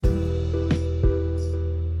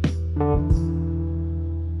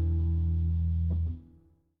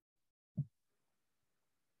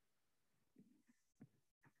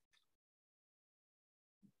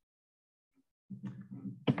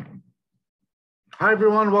Hi,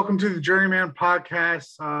 everyone. Welcome to the Journeyman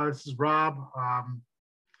Podcast. This is Rob.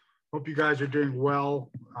 Hope you guys are doing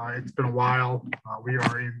well. It's been a while. We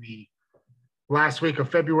are in the last week of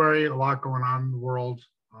February. A lot going on in the world.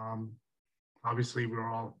 Obviously, we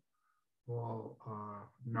all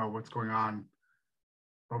know what's going on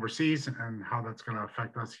overseas and how that's going to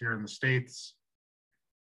affect us here in the States.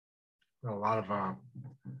 A lot of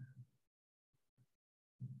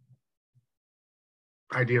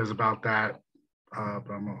ideas about that.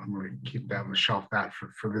 But I'm going to keep that on the shelf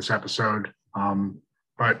for this episode.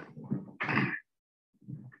 But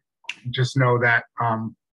just know that,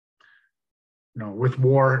 with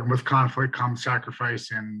war and with conflict comes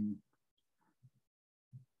sacrifice and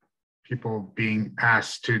people being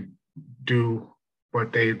asked to do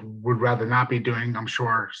what they would rather not be doing, I'm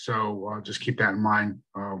sure. So just keep that in mind.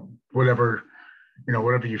 Whatever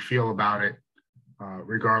you feel about it,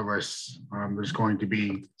 regardless, there's going to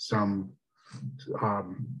be some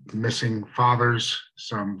missing fathers,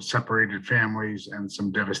 some separated families, and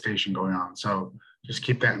some devastation going on. So just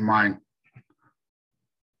keep that in mind,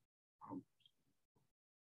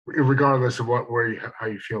 regardless of how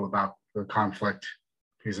you feel about the conflict,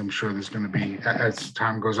 because I'm sure there's going to be, as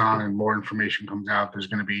time goes on and more information comes out, there's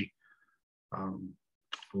going to be a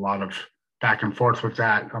lot of back and forth with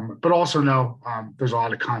that. But also know there's a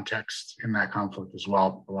lot of context in that conflict as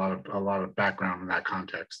well. A lot of background in that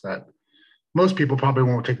context that most people probably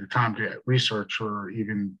won't take the time to research or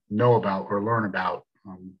even know about or learn about.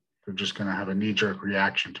 They're just going to have a knee-jerk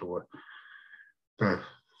reaction to the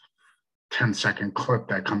 10-second clip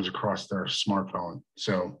that comes across their smartphone.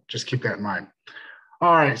 So just keep that in mind.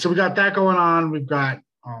 All right, so we got that going on. We've got,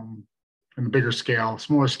 in the bigger scale,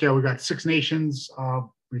 smaller scale, we've got Six Nations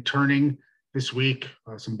returning this week.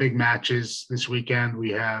 Some big matches this weekend.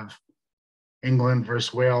 We have England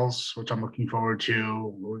versus Wales, which I'm looking forward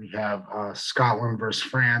to. We have Scotland versus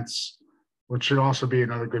France, which should also be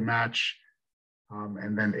another good match.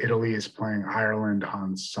 And then Italy is playing Ireland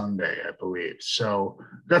on Sunday, I believe. So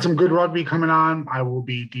got some good rugby coming on. I will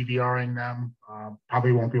be DVRing them.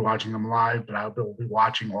 Probably won't be watching them live, but I will be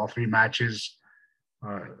watching all three matches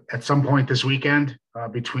at some point this weekend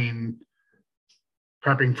between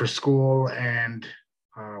prepping for school and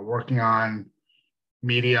working on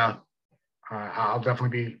media. I'll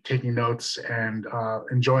definitely be taking notes and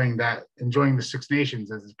enjoying the Six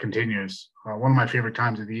Nations as it continues. One of my favorite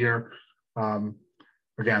times of the year.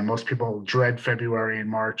 Again, most people dread February and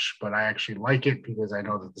March, but I actually like it because I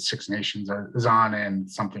know that the Six Nations is on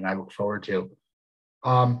and something I look forward to.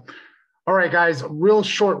 All right, guys, a real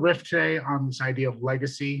short riff today on this idea of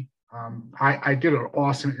legacy. I did an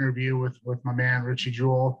awesome interview with my man, Richie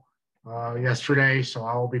Jewell, yesterday, so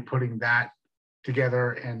I'll be putting that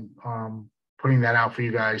together and putting that out for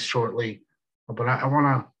you guys shortly. But I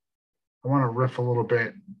want to riff a little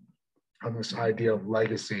bit on this idea of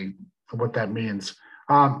legacy and what that means.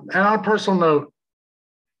 And on a personal note,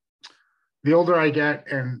 the older I get,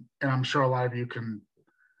 and I'm sure a lot of you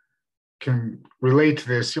can relate to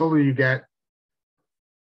this, the older you get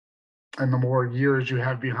and the more years you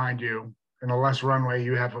have behind you and the less runway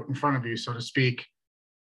you have in front of you, so to speak,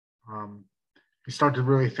 you start to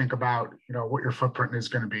really think about, what your footprint is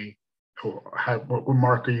going to be. What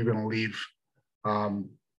mark are you going to leave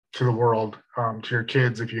to the world, to your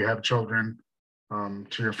kids if you have children,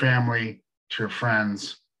 to your family, to your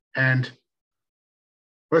friends. And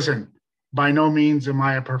listen, by no means am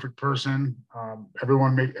I a perfect person.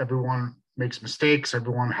 Everyone makes mistakes.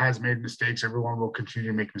 Everyone has made mistakes. Everyone will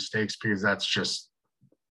continue to make mistakes because that's just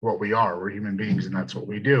what we are. We're human beings and that's what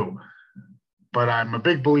we do. But I'm a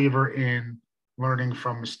big believer in learning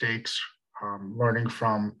from mistakes, learning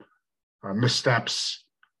from missteps,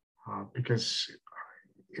 because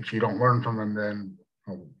if you don't learn from them, then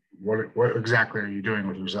what exactly are you doing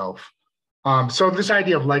with yourself? So this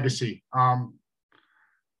idea of legacy,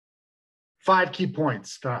 5 key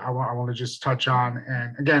points that I want to just touch on.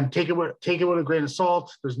 And again, take it with a grain of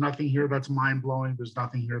salt. There's nothing here that's mind blowing. There's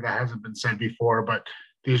nothing here that hasn't been said before, but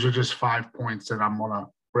these are just 5 points that I'm going to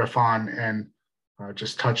riff on and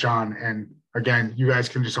just touch on. And again, you guys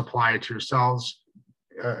can just apply it to yourselves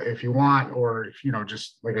if you want, or if,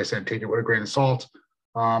 just like I said, take it with a grain of salt.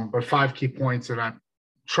 But 5 key points that I'm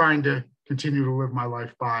trying to continue to live my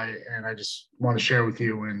life by, and I just want to share with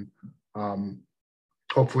you, and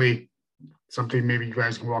hopefully something maybe you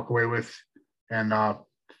guys can walk away with and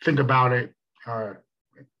think about it,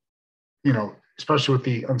 especially with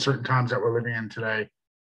the uncertain times that we're living in today,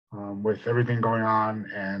 with everything going on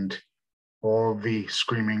and all the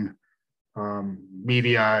screaming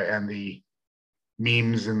media and the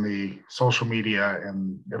memes and the social media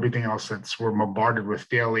and everything else that's we're bombarded with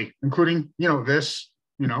daily, including, this,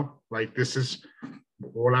 like this is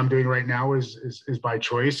what I'm doing right now is by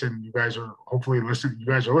choice, and you guys are hopefully listening. You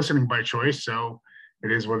guys are listening by choice, so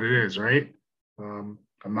it is what it is, right? I'm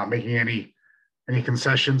not making any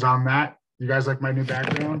concessions on that. You guys like my new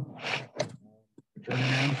background?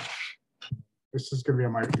 Journeyman. This is going to be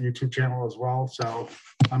on my YouTube channel as well. So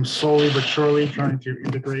I'm slowly but surely trying to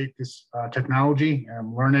integrate this technology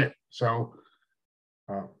and learn it. So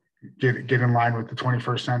get in line with the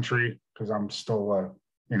 21st century, because I'm still,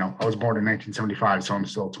 I was born in 1975, so I'm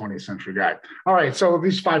still a 20th century guy. All right, so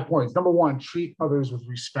these 5 points. Number one, treat others with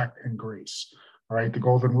respect and grace. All right, the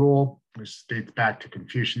golden rule, which dates back to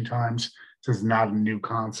Confucian times. This is not a new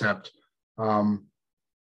concept.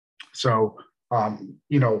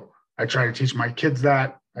 I try to teach my kids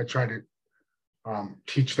that. I try to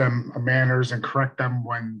teach them manners and correct them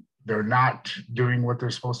when they're not doing what they're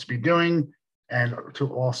supposed to be doing, and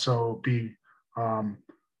to also be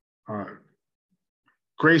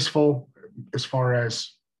graceful as far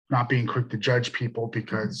as not being quick to judge people,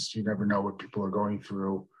 because you never know what people are going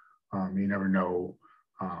through. You never know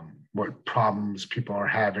what problems people are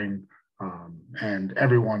having, and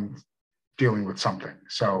everyone dealing with something.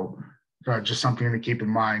 So just something to keep in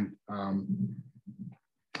mind.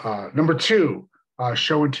 Number two,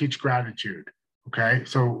 show and teach gratitude. Okay,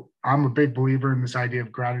 so I'm a big believer in this idea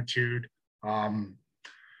of gratitude. I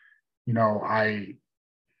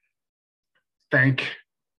thank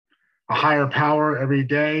a higher power every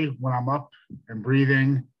day when I'm up and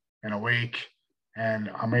breathing and awake, and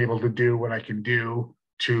I'm able to do what I can do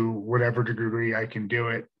to whatever degree I can do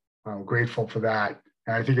it. I'm grateful for that.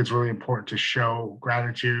 And I think it's really important to show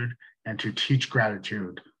gratitude and to teach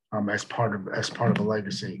gratitude as part of a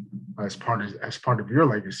legacy, as part of your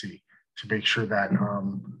legacy, to make sure that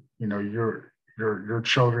your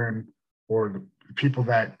children or the people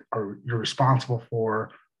that you're responsible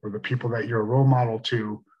for, or the people that you're a role model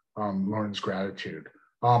to, learns gratitude.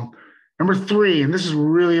 Number three, and this is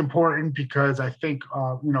really important, because I think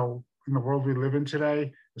in the world we live in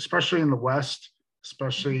today, especially in the West,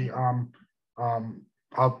 especially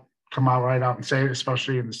I'll come out right out and say it,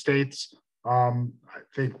 especially in the States. I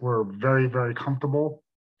think we're very, very comfortable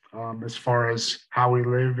as far as how we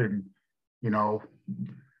live, and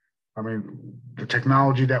the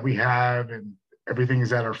technology that we have and everything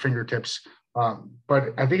is at our fingertips.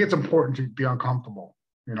 But I think it's important to be uncomfortable.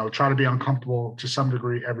 Try to be uncomfortable to some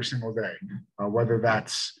degree every single day, whether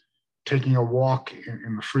that's taking a walk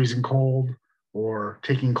in the freezing cold, or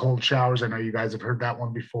taking cold showers. I know you guys have heard that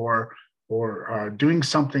one before. Or doing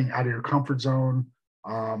something out of your comfort zone.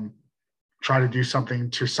 Try to do something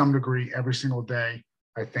to some degree every single day.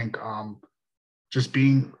 I think just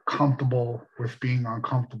being comfortable with being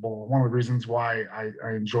uncomfortable. One of the reasons why I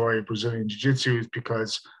enjoy Brazilian Jiu-Jitsu is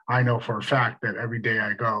because I know for a fact that every day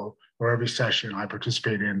I go, or every session I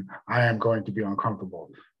participate in, I am going to be uncomfortable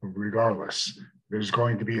regardless. There's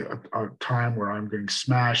going to be a time where I'm getting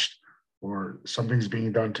smashed, or something's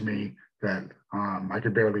being done to me that I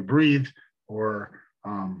could barely breathe, or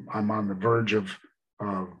I'm on the verge of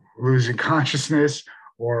losing consciousness,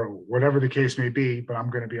 or whatever the case may be, but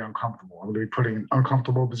I'm going to be uncomfortable. I'm going to be put in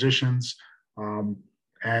uncomfortable positions.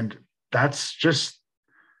 And that's just,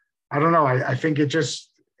 I don't know. I think it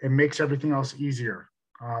makes everything else easier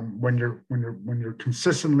when you're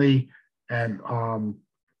consistently and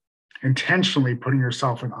intentionally putting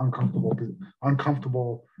yourself in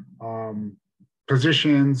uncomfortable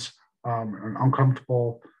positions, and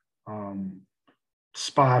uncomfortable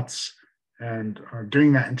spots, and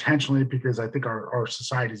doing that intentionally, because I think our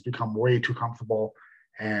society has become way too comfortable.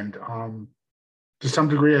 And to some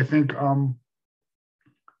degree, I think our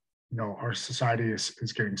society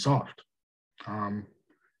is getting soft.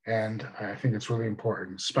 And I think it's really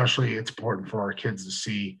important, especially it's important for our kids to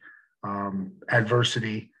see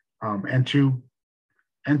adversity, and to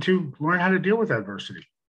learn how to deal with adversity,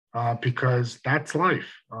 because that's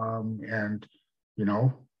life.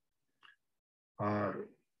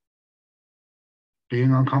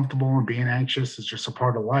 Being uncomfortable and being anxious is just a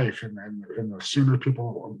part of life. And the sooner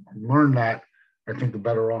people learn that, I think the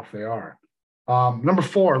better off they are. Number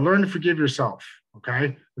four, learn to forgive yourself.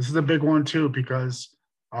 Okay. This is a big one too, because,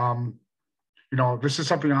 this is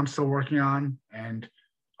something I'm still working on, and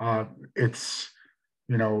it's,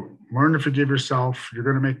 learn to forgive yourself. You're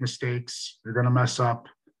going to make mistakes. You're going to mess up.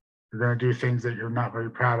 You're going to do things that you're not very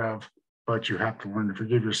proud of, but you have to learn to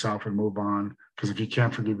forgive yourself and move on. Because if you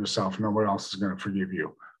can't forgive yourself, nobody else is going to forgive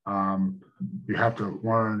you. You have to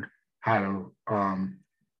learn how to,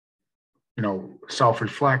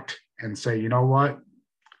 self-reflect and say, you know what,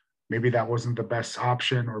 maybe that wasn't the best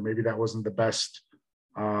option, or maybe that wasn't the best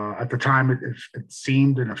at the time. It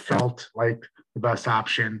seemed and it felt like the best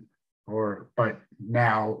option, but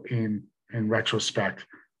now in retrospect,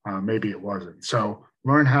 maybe it wasn't. So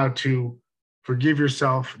learn how to forgive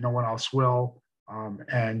yourself. No one else will,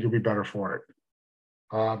 and you'll be better for it.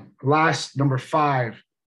 Last, number 5,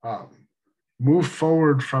 move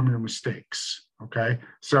forward from your mistakes. Okay,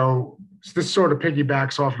 so this sort of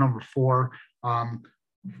piggybacks off number 4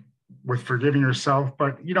 with forgiving yourself.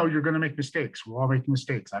 But you're going to make mistakes. We're all making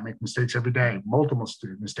mistakes. I make mistakes every day, multiple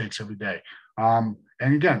mistakes every day. And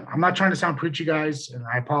again, I'm not trying to sound preachy, guys, and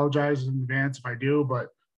I apologize in advance if I do. But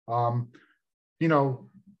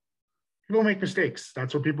people make mistakes.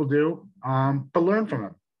 That's what people do. But learn from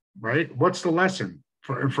them, right? What's the lesson?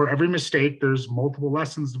 For every mistake, there's multiple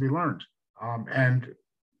lessons to be learned, and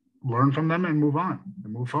learn from them and move on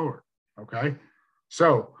and move forward. Okay.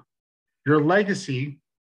 So your legacy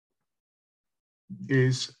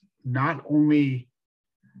is not only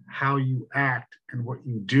how you act and what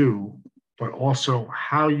you do, but also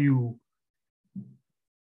how you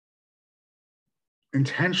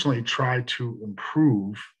intentionally try to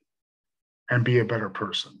improve and be a better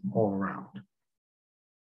person all around.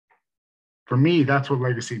 For me, that's what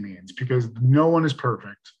legacy means, because no one is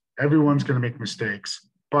perfect. Everyone's going to make mistakes,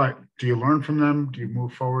 but do you learn from them? Do you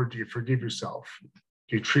move forward? Do you forgive yourself?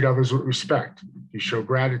 Do you treat others with respect? Do you show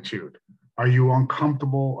gratitude? Are you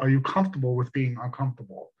uncomfortable? Are you comfortable with being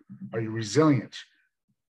uncomfortable? Are you resilient?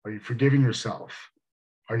 Are you forgiving yourself?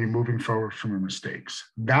 Are you moving forward from your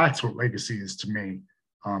mistakes? That's what legacy is to me.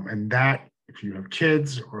 And that, if you have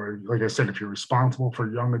kids, or like I said, if you're responsible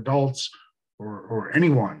for young adults or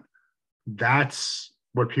anyone, that's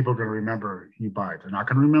what people are going to remember you by. They're not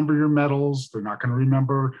going to remember your medals. They're not going to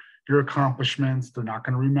remember your accomplishments. They're not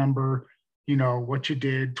going to remember, what you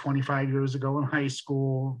did 25 years ago in high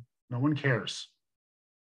school. No one cares.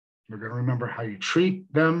 They're going to remember how you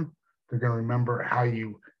treat them. They're going to remember how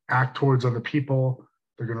you act towards other people.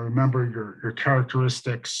 They're going to remember your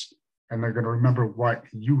characteristics, and they're going to remember what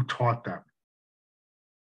you taught them.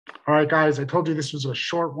 All right, guys, I told you this was a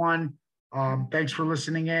short one. Thanks for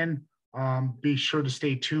listening in. Be sure to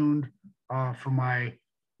stay tuned for my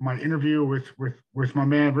interview with my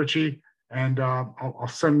man Richie, and I'll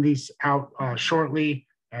send these out shortly.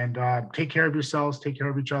 And take care of yourselves, take care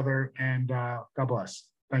of each other, and God bless.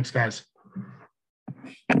 Thanks, guys.